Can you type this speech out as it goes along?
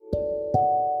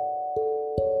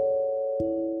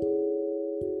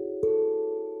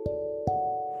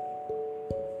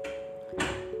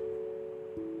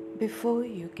Before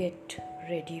you get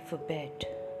ready for bed,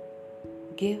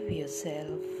 give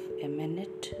yourself a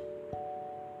minute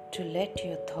to let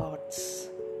your thoughts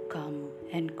come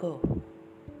and go.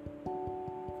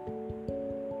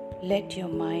 Let your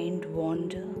mind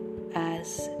wander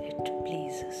as it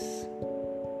pleases.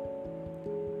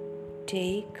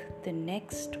 Take the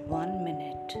next 1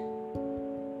 minute.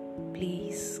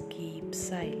 Please keep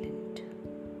silent.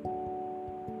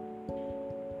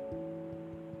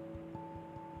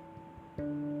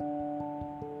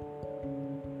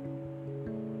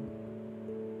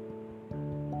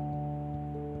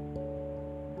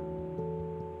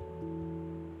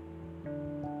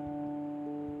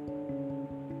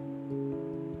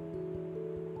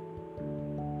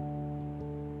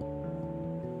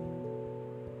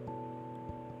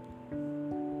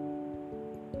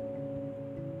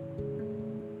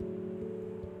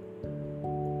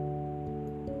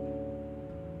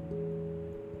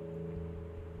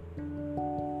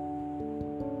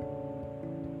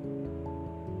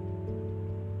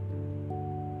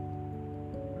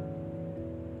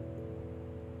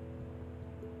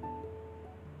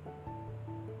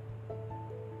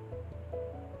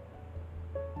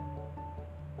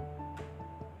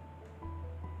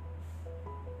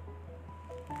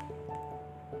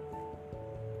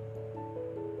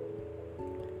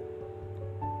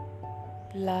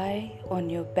 Lie on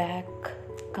your back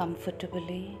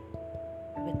comfortably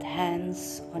with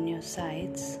hands on your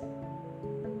sides.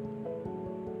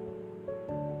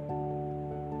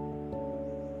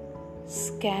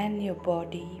 Scan your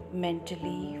body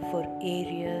mentally for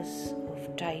areas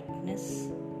of tightness.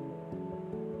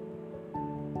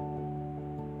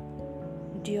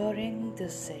 During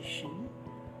this session,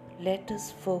 let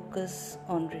us focus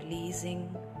on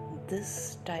releasing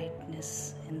this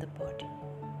tightness in the body.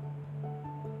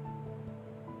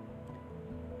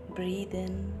 Breathe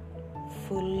in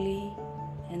fully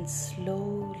and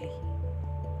slowly.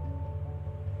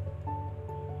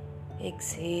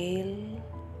 Exhale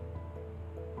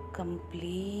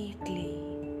completely,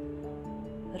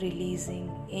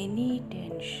 releasing any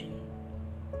tension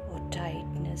or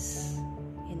tightness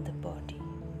in the body.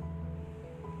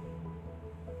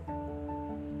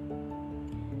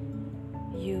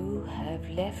 You have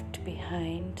left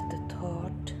behind the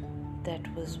thought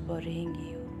that was worrying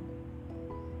you.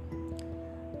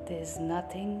 There's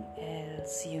nothing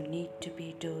else you need to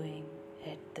be doing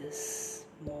at this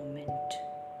moment.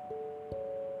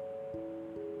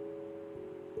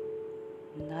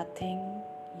 Nothing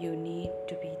you need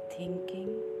to be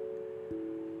thinking,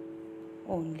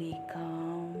 only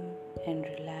calm and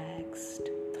relaxed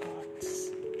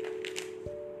thoughts.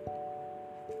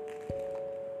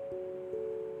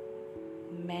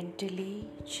 Mentally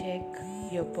check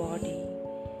your body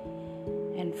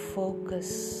and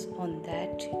focus on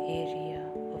that area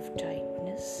of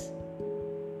tightness.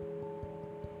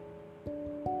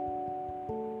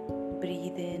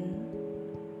 Breathe in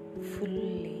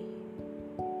fully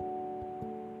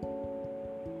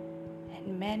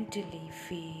and mentally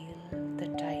feel the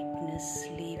tightness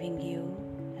leaving you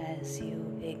as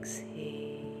you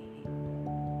exhale.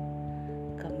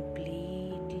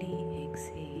 Completely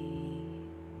exhale.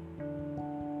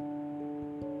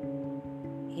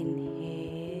 Inhale.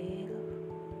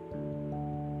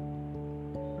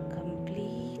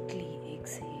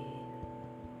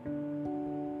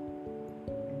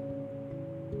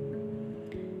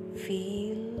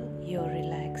 Feel your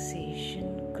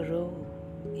relaxation grow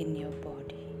in your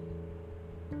body.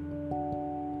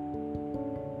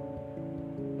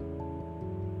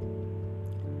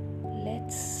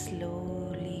 Let's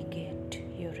slowly get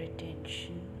your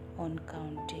attention on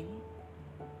counting.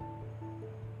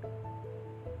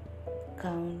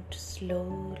 Count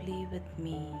slowly with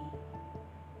me.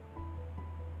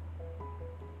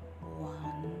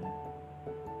 1.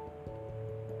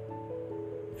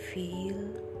 Feel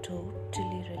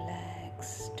totally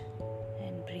relaxed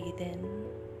and breathe in.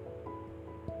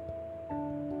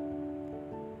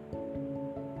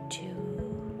 2.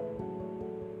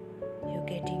 You're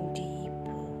getting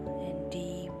deeper and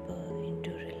deeper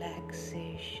into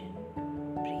relaxation.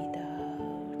 Breathe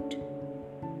out.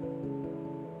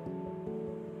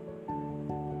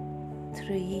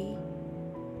 3.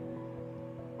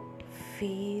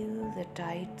 Feel the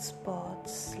tight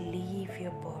spots leave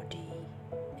your body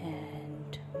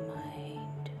and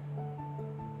mind.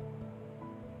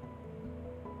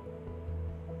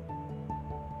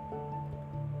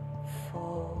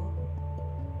 4.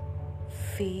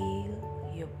 Feel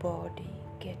your body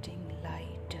getting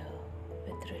lighter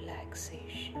with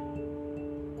relaxation.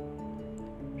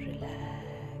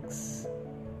 Relax.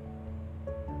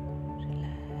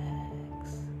 Relax.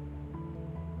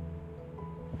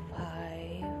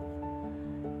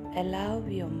 Allow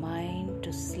your mind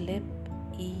to slip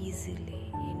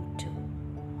easily into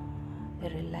a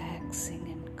relaxing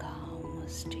and calmer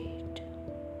state.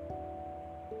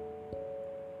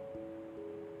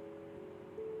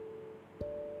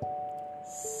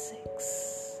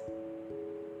 6.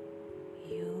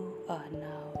 You are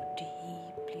now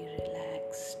deeply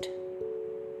relaxed.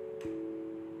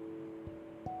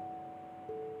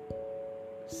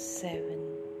 7.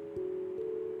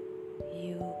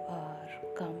 You are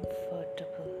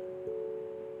comfortable.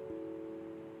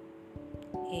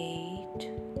 8.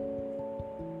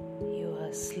 You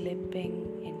are slipping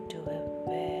into a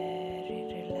very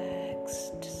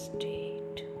relaxed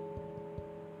state.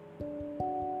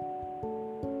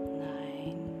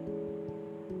 9.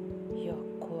 You're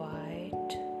quiet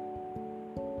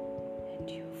and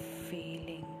you're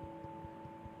feeling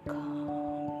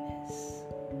calmness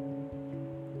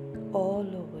all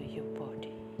over your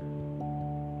body.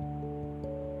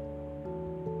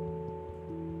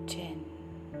 10.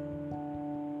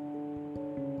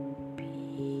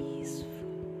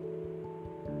 Peaceful.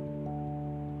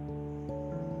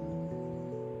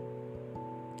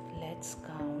 9. Let's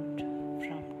count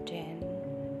from 10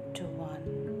 to 1.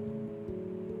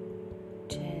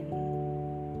 10.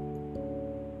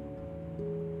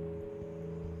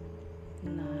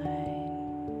 9.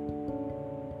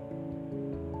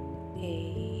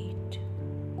 8.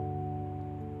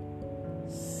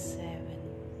 7.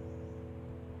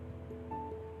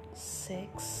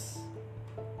 6.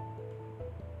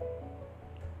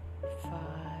 5.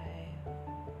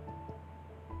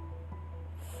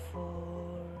 4.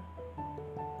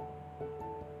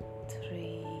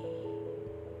 3.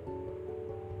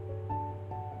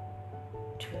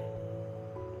 2.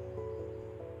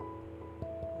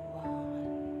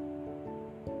 1.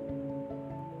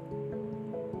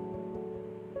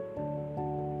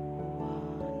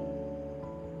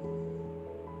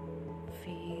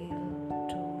 Feel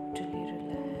totally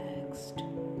relaxed.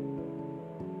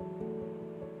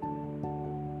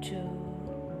 2.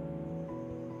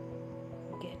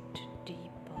 Get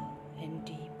deeper and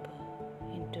deeper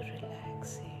into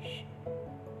relaxation.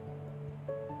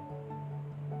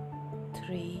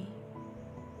 3.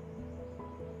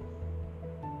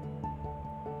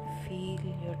 Feel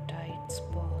your tight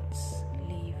spots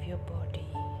leave your body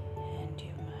and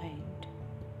your mind.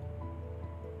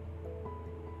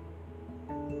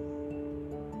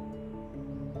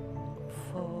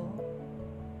 4.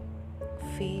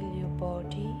 Feel your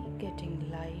body getting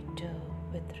lighter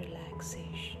with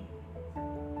relaxation.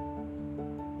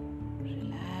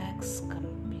 Relax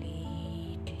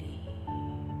completely,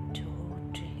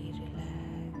 totally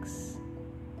relax.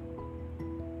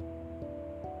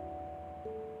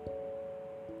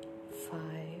 5.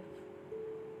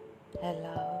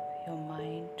 Allow your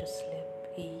mind to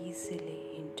slip easily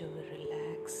into a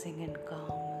relaxing and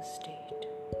calmer state.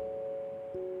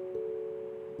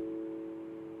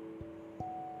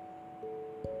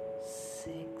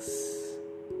 6.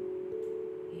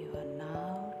 You are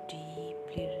now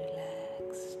deeply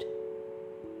relaxed.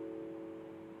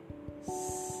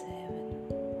 7.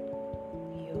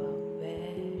 You are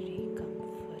very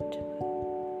comfortable.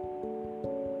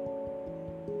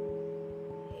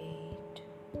 8.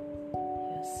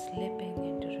 You're slipping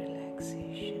into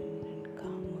relaxation and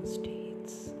calmer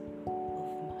states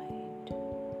of mind.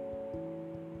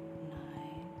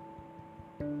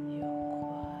 9. You're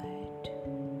quiet.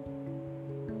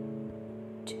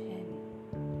 10.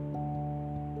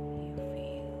 You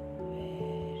feel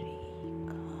very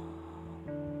calm.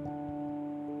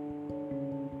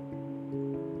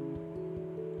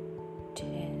 10.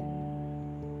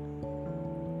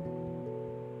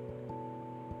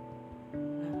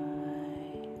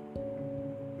 9.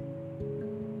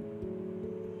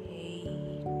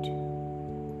 8.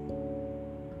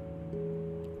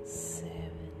 7.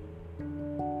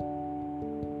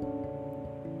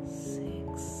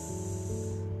 6.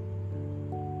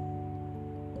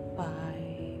 5.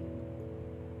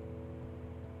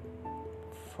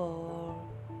 4.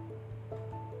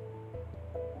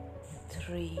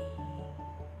 3.